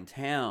in the main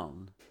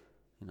town,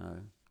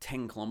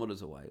 10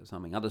 kilometres away or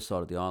something, other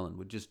side of the island,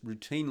 would just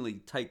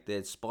routinely take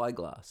their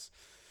spyglass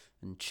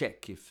and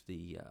check if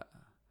the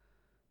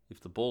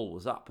ball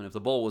was up. And if the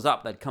ball was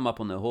up, they'd come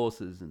up on their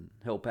horses and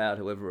help out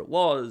whoever it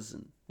was.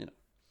 And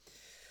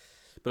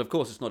But of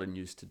course, it's not in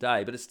use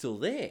today, but it's still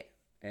there.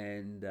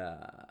 And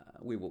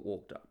we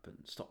walked up and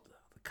stopped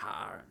the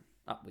car, and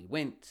up we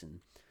went,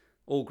 and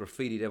all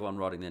graffitied, everyone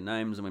writing their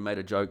names. And we made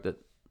a joke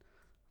that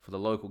for the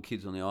local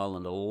kids on the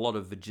island, a lot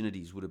of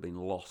virginities would have been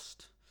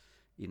lost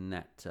in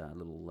that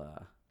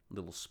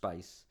little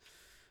space.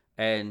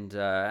 And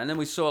then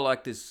we saw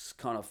like this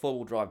kind of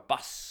 4-wheel drive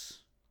bus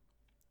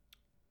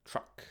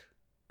truck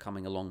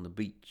coming along the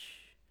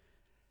beach,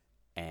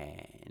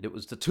 and it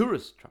was the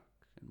tourist truck.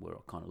 And we're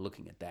all kind of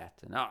looking at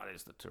that, and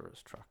there's the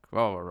tourist truck.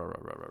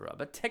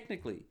 But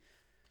technically,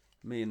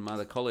 me and my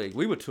other colleague,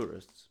 we were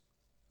tourists.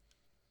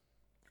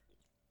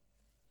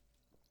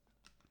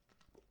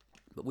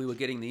 But we were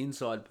getting the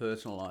inside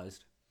personalised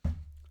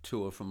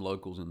tour from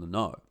locals in the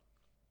know.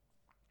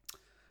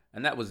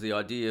 And that was the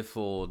idea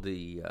for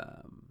the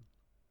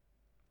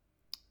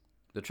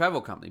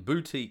travel company,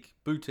 boutique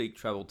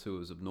travel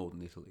tours of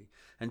northern Italy.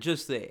 And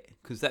just there,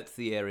 because that's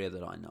the area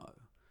that I know.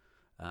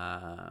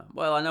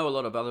 Well, I know a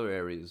lot of other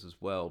areas as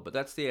well, but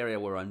that's the area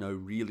where I know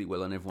really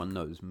well, and everyone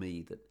knows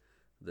me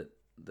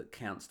that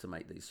counts to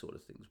make these sort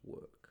of things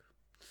work.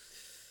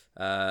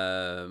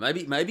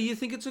 Maybe you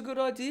think it's a good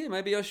idea.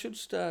 Maybe I should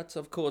start.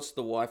 Of course,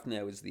 the wife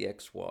now is the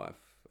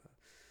ex-wife,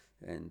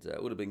 and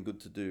it would have been good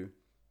to do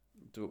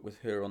it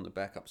with her on the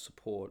backup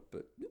support.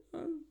 But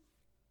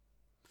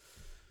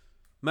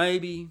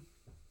maybe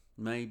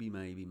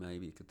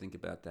you could think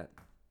about that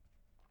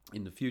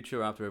in the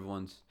future after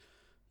everyone's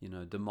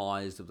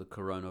demise of the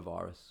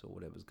coronavirus or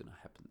whatever's going to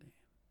happen there.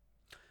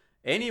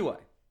 Anyway,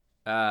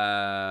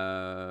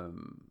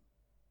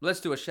 let's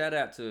do a shout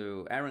out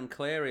to Aaron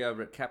Clary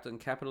over at Captain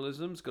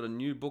Capitalism. He's got a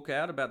new book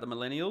out about the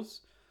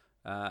millennials.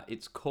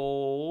 It's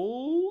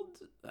called...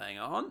 Hang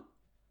on.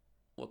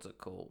 What's it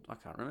called? I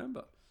can't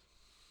remember.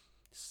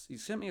 He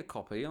sent me a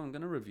copy. I'm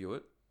going to review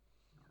it.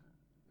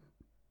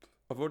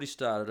 I've already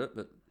started it,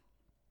 but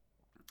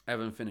I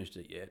haven't finished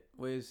it yet.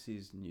 Where's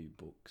his new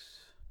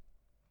books?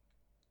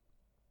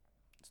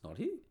 It's not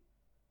here.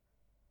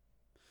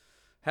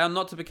 How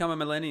Not to Become a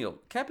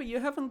Millennial. Cappy, you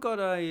haven't got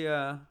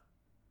your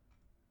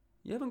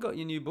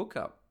new book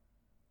up.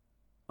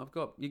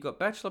 You got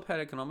Bachelor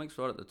Pad Economics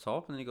right at the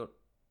top, and then you got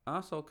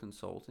Arsehole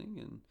Consulting,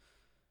 and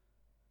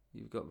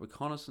you've got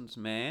Reconnaissance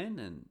Man,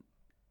 and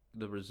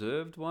The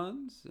Reserved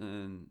Ones,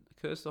 and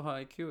Curse the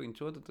High IQ,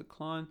 Enjoy the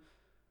Decline.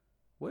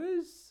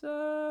 Where's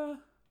your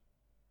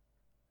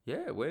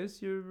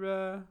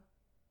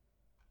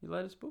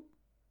latest book?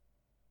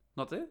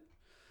 Not there?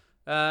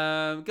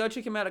 Go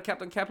check him out at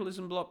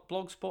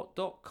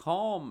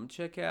CaptainCapitalismBlogspot.com.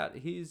 Check out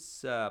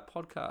his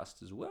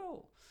podcast as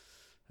well.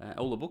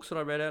 All the books that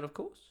I read out, of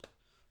course.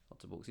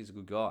 Lots of books. He's a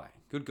good guy.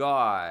 Good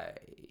guy.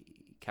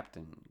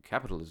 Captain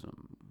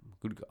Capitalism.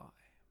 Good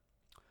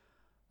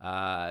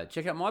guy.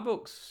 Check out my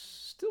books.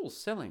 Still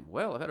selling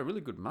well. I've had a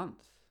really good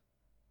month.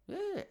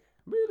 Yeah,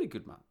 really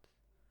good month.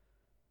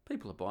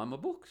 People are buying my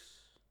books.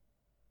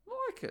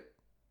 Like it.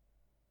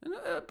 And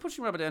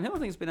Pushing Rubber Downhill, I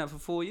think it's been out for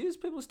 4 years.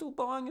 People are still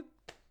buying it.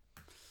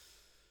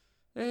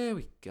 There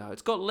we go.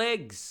 It's got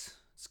legs.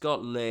 It's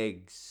got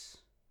legs.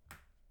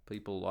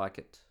 People like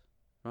it.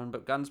 Run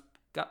But Guns,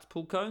 Guts,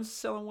 Pull Cones,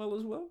 selling well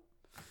as well.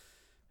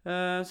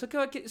 So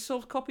go get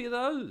yourself a copy of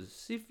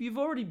those. If you've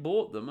already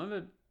bought them, I've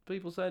had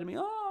people say to me,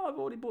 "Oh, I've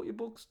already bought your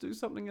books. Do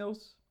something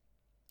else."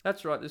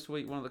 That's right. This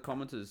week, one of the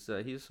commenters,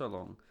 here's so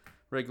long,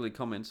 regularly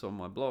comments on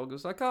my blog. It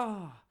was like,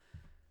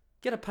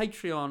 get a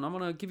Patreon. I'm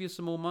going to give you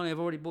some more money. I've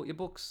already bought your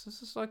books.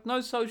 It's just like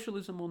no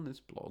socialism on this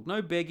blog.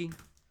 No begging.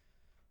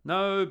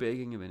 No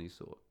begging of any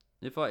sort.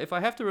 If I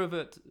have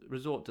to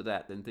resort to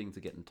that, then things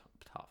are getting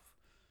tough.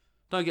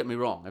 Don't get me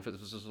wrong. If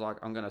it's just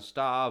like I'm going to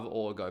starve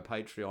or go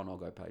Patreon, I'll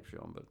go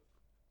Patreon. But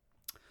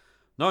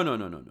no.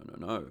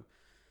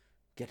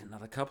 Get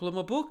another couple of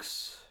my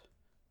books.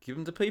 Give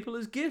them to people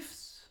as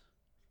gifts.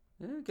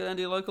 Yeah, go down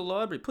to your local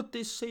library. Put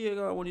this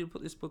here. I want you to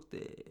put this book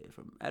there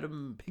from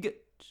Adam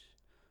Piggott.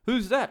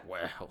 Who's that?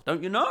 Well,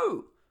 don't you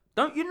know?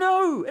 Don't you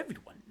know?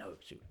 Everyone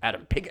knows who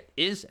Adam Piggott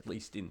is, at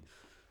least in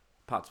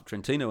parts of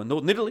Trentino and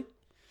Northern Italy.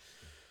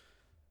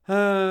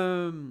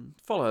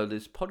 Follow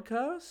this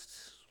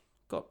podcast.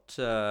 Got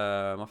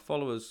my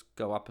followers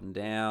go up and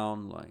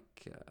down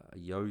like a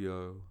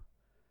yo-yo.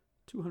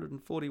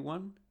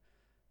 241.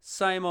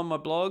 Same on my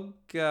blog.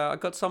 I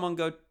got someone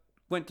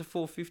went to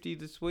 450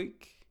 this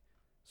week.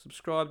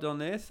 Subscribed on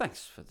there.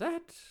 Thanks for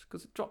that,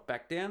 because it dropped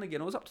back down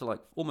again. It was up to like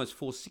almost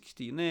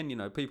 460, and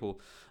then people.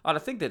 I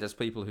think they're just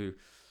people who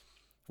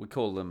we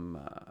call them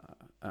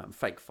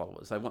fake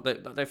followers.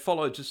 They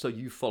follow just so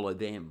you follow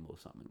them or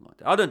something like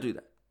that. I don't do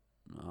that.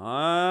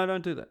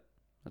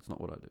 That's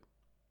not what I do.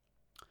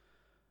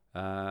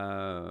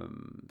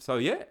 So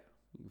yeah,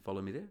 you can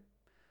follow me there.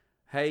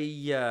 Hey,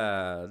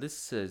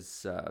 this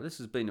has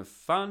been a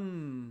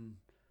fun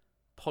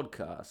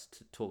podcast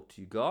to talk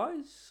to you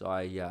guys.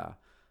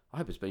 I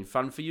hope it's been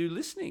fun for you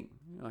listening.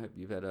 I hope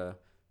you've had a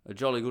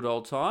jolly good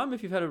old time.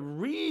 If you've had a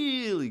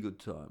really good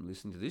time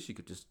listening to this, you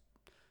could just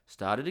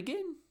start it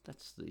again.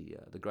 That's the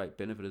great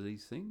benefit of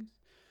these things.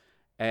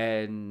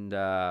 And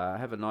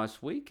have a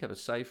nice week. Have a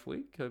safe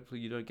week. Hopefully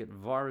you don't get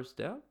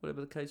virused out, whatever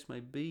the case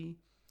may be.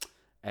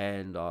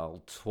 And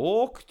I'll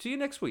talk to you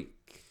next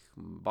week.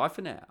 Bye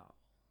for now.